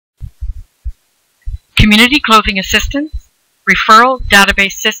Community Clothing Assistance, Referral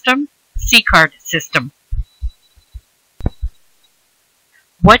Database System, C-Card System.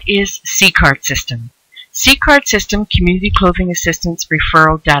 What is C-Card System? C-Card System Community Clothing Assistance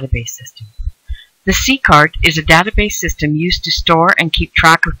Referral Database System. The C-Card is a database system used to store and keep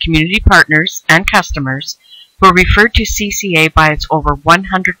track of community partners and customers who are referred to CCA by its over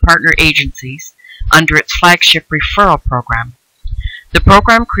 100 partner agencies under its flagship Referral Program. The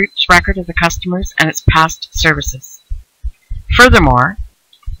program keeps record of the customers and its past services. Furthermore,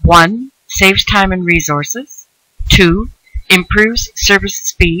 1. Saves time and resources. 2. Improves service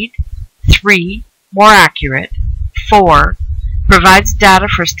speed. 3. More accurate. 4. Provides data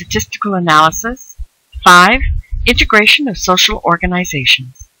for statistical analysis. 5. Integration of social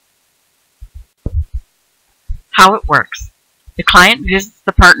organizations. How it works. The client visits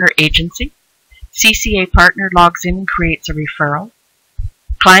the partner agency. CCA partner logs in and creates a referral.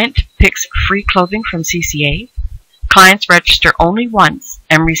 Client picks free clothing from CCA. Clients register only once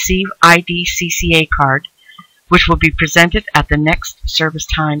and receive ID CCA card, which will be presented at the next service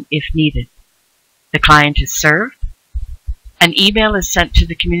time if needed. The client is served. An email is sent to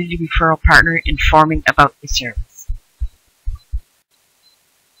the community referral partner informing about the service.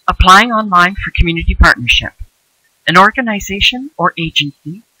 Applying online for community partnership. An organization or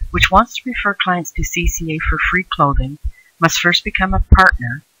agency which wants to refer clients to CCA for free clothing must first become a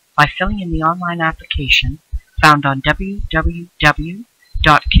partner by filling in the online application found on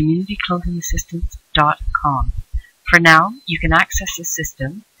www.communityclothingassistance.com. For now, you can access the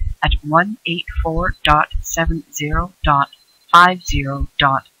system at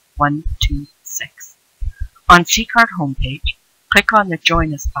 184.70.50.126. On C-Card homepage, click on the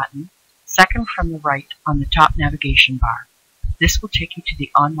Join Us button, second from the right on the top navigation bar. This will take you to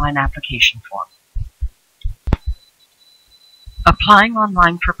the online application form. Applying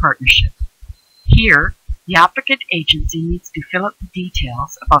online for partnership. Here, the applicant agency needs to fill out the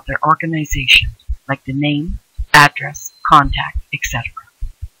details about their organization, like the name, address, contact, etc.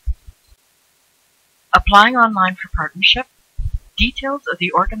 Applying online for partnership. Details of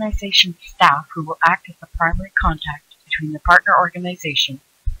the organization's staff who will act as the primary contact between the partner organization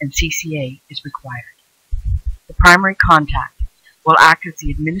and CCA is required. The primary contact will act as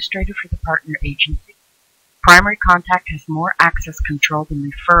the administrator for the partner agency. Primary contact has more access control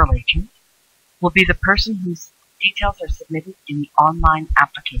than referral agent, will be the person whose details are submitted in the online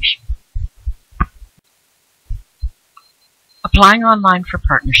application. Applying online for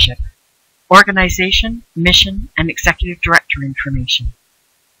partnership. Organization, mission, and executive director information.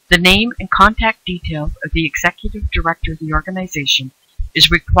 The name and contact details of the executive director of the organization is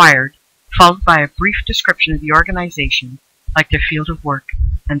required, followed by a brief description of the organization, like their field of work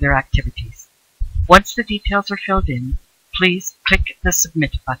and their activities. Once the details are filled in, please click the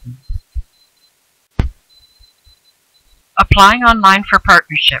Submit button. Applying online for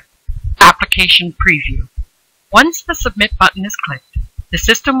partnership. Application preview. Once the Submit button is clicked, the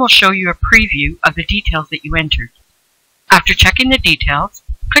system will show you a preview of the details that you entered. After checking the details,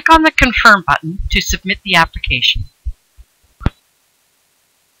 click on the Confirm button to submit the application.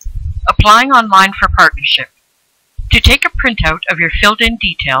 Applying online for partnership. To take a printout of your filled-in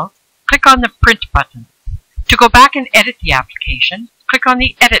details, click on the Print button. To go back and edit the application, click on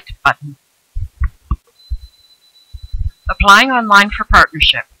the Edit button. Applying online for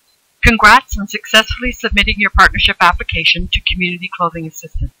partnership. Congrats on successfully submitting your partnership application to Community Clothing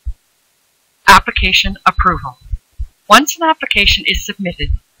Assistance. Application approval. Once an application is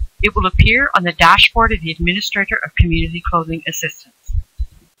submitted, it will appear on the dashboard of the Administrator of Community Clothing Assistance.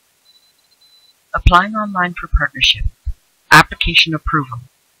 Applying online for partnership. Application approval.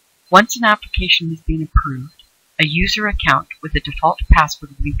 Once an application has been approved, a user account with a default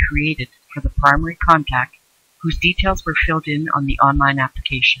password will be created for the primary contact whose details were filled in on the online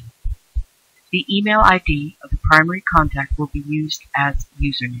application. The email ID of the primary contact will be used as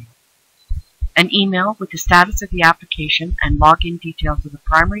username. An email with the status of the application and login details of the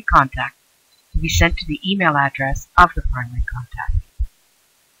primary contact will be sent to the email address of the primary contact.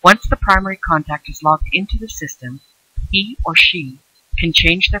 Once the primary contact is logged into the system, he or she can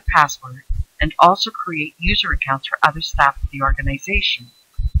change their password and also create user accounts for other staff of the organization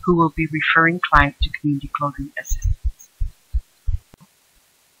who will be referring clients to Community Clothing Assistance.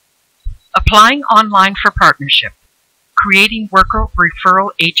 Applying online for partnership. Creating worker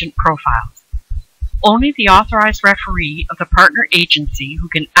referral agent profiles. Only the authorized referee of the partner agency who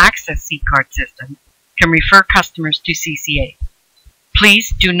can access C-Card system can refer customers to CCA.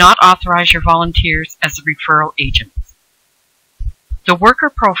 Please do not authorize your volunteers as the referral agents. The worker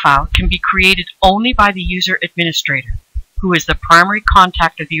profile can be created only by the user administrator, who is the primary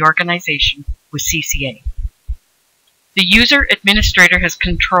contact of the organization with CCA. The user administrator has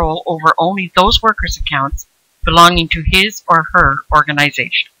control over only those workers' accounts belonging to his or her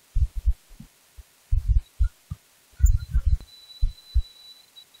organization.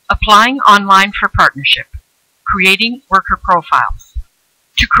 Applying online for partnership. Creating worker profiles.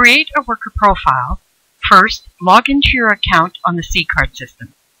 To create a worker profile, first log into your account on the C-card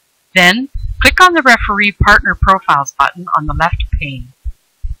system. Then click on the Referee Partner Profiles button on the left pane.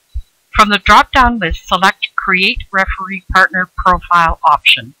 From the drop-down list, select Create Referee Partner Profile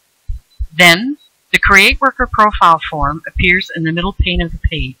option. Then the Create Worker Profile form appears in the middle pane of the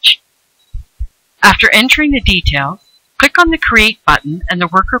page. After entering the details, click on the Create button and the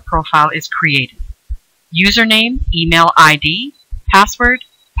worker profile is created. Username, email ID, password,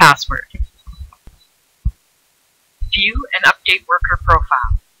 password. View and update worker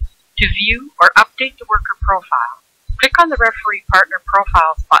profile. To view or update the worker profile, click on the Referee Partner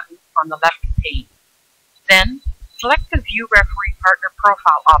Profiles button on the left pane. Then, select the View Referee Partner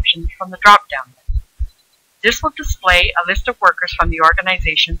Profile option from the drop-down list. This will display a list of workers from the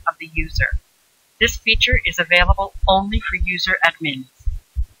organization of the user. This feature is available only for user admins.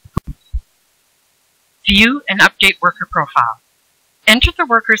 View and update worker profile. Enter the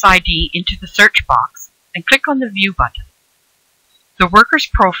worker's ID into the search box and click on the View button. The worker's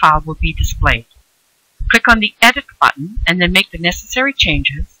profile will be displayed. Click on the Edit button and then make the necessary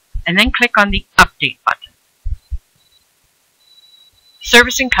changes, and then click on the Update button.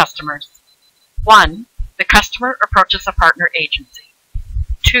 Servicing customers. 1. The customer approaches a partner agency.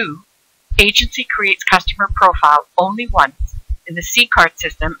 2. Agency creates customer profile only once in the C-card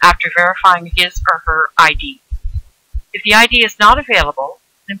system after verifying his or her ID. If the ID is not available,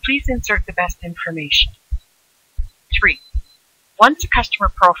 then please insert the best information. 3. Once a customer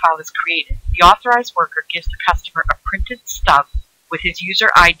profile is created, the authorized worker gives the customer a printed stub with his user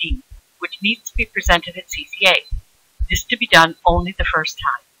ID, which needs to be presented at CCA. This to be done only the first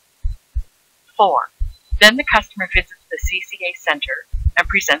time. 4. Then the customer visits the CCA center and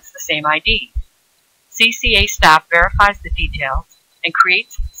presents the same ID. CCA staff verifies the details and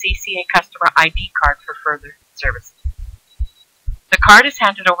creates CCA customer ID card for further services. The card is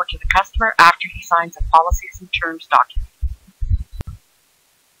handed over to the customer after he signs a policies and terms document.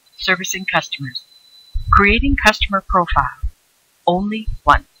 Servicing customers. Creating customer profile. Only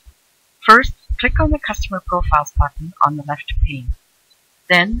once. First, click on the Customer Profiles button on the left pane.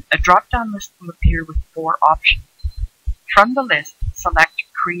 Then, a drop-down list will appear with 4 options. From the list, select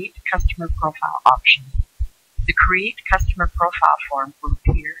Create Customer Profile option. The Create Customer Profile form will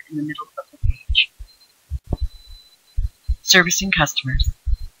appear in the middle of the page. Servicing customers.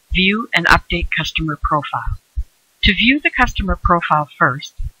 View and update customer profile. To view the customer profile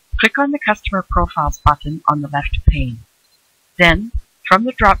first, click on the Customer Profiles button on the left pane. Then, from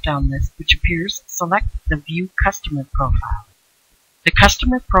the drop-down list which appears, select the View Customer Profile. The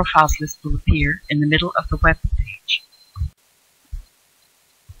Customer Profiles list will appear in the middle of the web page.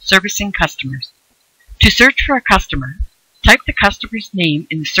 Servicing customers. To search for a customer, type the customer's name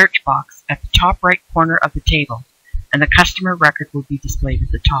in the search box at the top right corner of the table, and the customer record will be displayed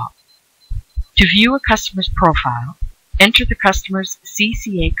at the top. To view a customer's profile, enter the customer's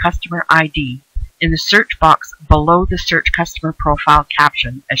CCA customer ID in the search box below the Search Customer Profile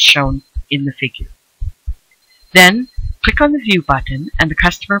caption as shown in the figure. Then, click on the View button and the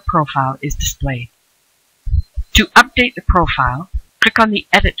customer profile is displayed. To update the profile, click on the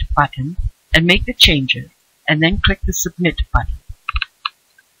Edit button and make the changes, and then click the Submit button.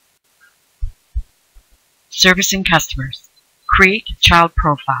 Servicing customers. Create child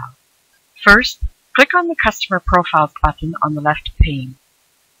profile. First, click on the Customer Profiles button on the left pane.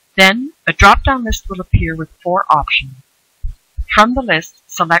 Then, a drop-down list will appear with 4 options. From the list,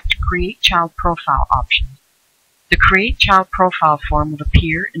 select Create Child Profile option. The Create Child Profile form will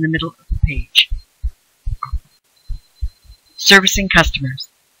appear in the middle of the page. Servicing customers.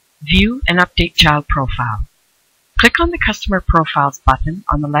 View and update child profile. Click on the Customer Profiles button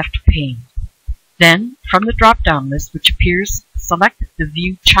on the left pane. Then, from the drop-down list which appears, select the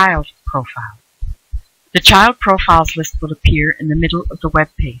View Child Profile. The Child Profiles list will appear in the middle of the web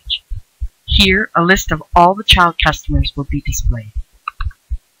page. Here, a list of all the child customers will be displayed.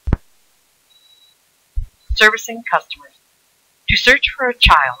 Servicing customers. To search for a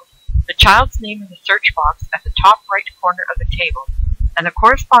child, the child's name in the search box at the top right corner of the table and the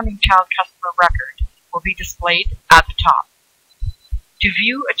corresponding child customer record will be displayed at the top. To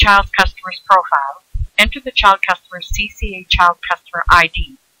view a child customer's profile, enter the child customer's CCA child customer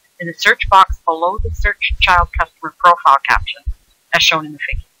ID in the search box below the Search Child Customer Profile caption, as shown in the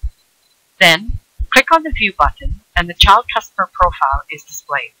figure. Then, click on the View button and the child customer profile is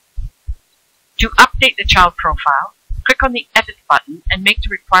displayed. To update the child profile, click on the Edit button and make the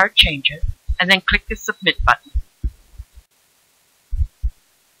required changes, and then click the Submit button.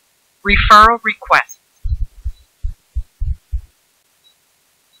 Referral requests.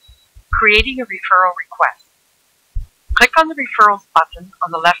 Creating a referral request. Click on the Referrals button on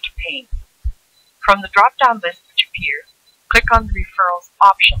the left pane. From the drop-down list which appears, click on the Referrals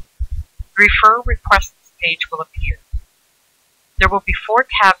option. The Referral Requests page will appear. There will be 4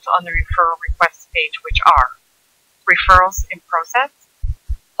 tabs on the Referral Requests page, which are Referrals in Process.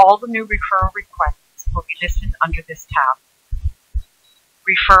 All the new referral requests will be listed under this tab.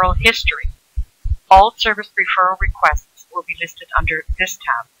 Referral History. All service referral requests will be listed under this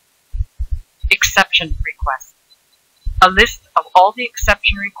tab. Exception Requests. A list of all the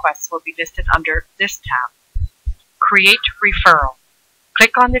exception requests will be listed under this tab. Create Referral.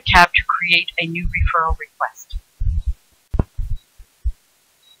 Click on the tab to create a new referral request.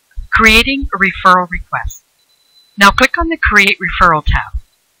 Creating a referral request. Now click on the Create Referral tab.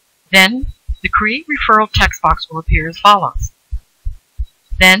 Then, the Create Referral text box will appear as follows.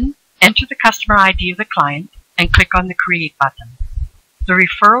 Then, enter the customer ID of the client and click on the Create button. The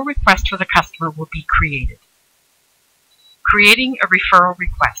referral request for the customer will be created. Creating a referral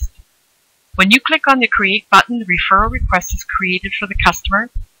request. When you click on the Create button, the referral request is created for the customer,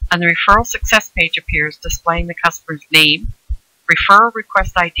 and the referral success page appears displaying the customer's name, referral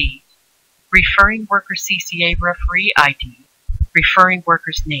request ID, referring worker CCA referee ID, referring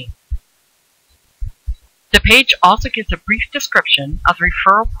worker's name. The page also gives a brief description of the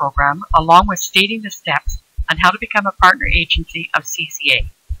referral program along with stating the steps on how to become a partner agency of CCA.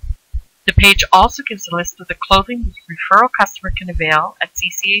 The page also gives a list of the clothing the referral customer can avail at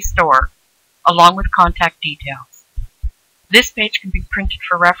CCA store along with contact details. This page can be printed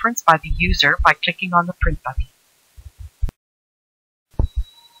for reference by the user by clicking on the Print button.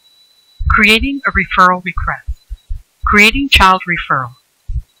 Creating a referral request. Creating child referral.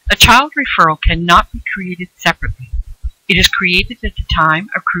 A child referral cannot be created separately. It is created at the time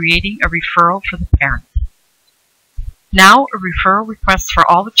of creating a referral for the parent. Now, a referral request for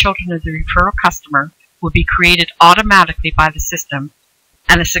all the children of the referral customer will be created automatically by the system,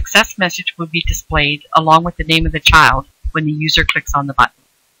 and a success message will be displayed along with the name of the child when the user clicks on the button.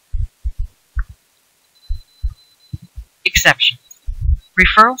 Exceptions.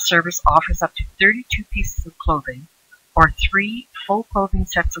 Referral service offers up to 32 pieces of clothing or 3 full clothing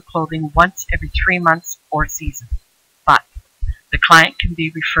sets of clothing once every 3 months or season, but the client can be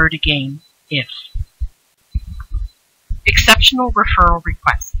referred again if. Exceptional referral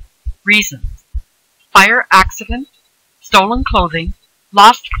request. Reasons: fire accident, stolen clothing,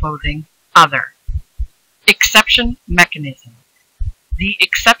 lost clothing, other. Exception mechanism. The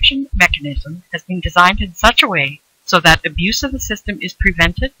exception mechanism has been designed in such a way so that abuse of the system is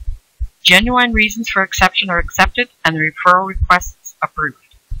prevented, genuine reasons for exception are accepted, and the referral requests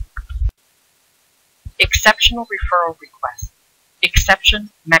approved. Exceptional referral request.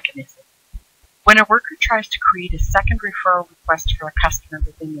 Exception mechanism. When a worker tries to create a second referral request for a customer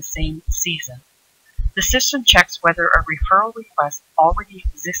within the same season, the system checks whether a referral request already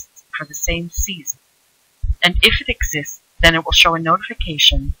exists for the same season, and if it exists, then it will show a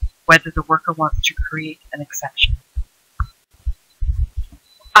notification whether the worker wants to create an exception.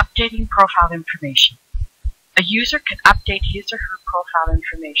 Updating profile information. A user can update his or her profile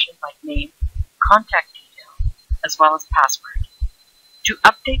information like name, contact details, as well as password. To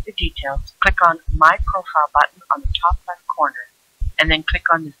update the details, click on My Profile button on the top left corner, and then click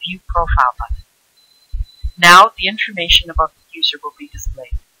on the View Profile button. Now the information about the user will be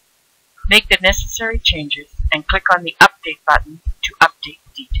displayed. Make the necessary changes and click on the Update button to update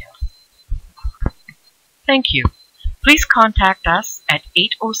the details. Thank you. Please contact us at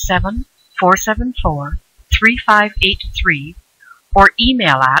 807-474-3583 or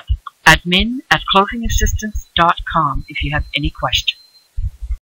email at admin@clothingassistance.com if you have any questions.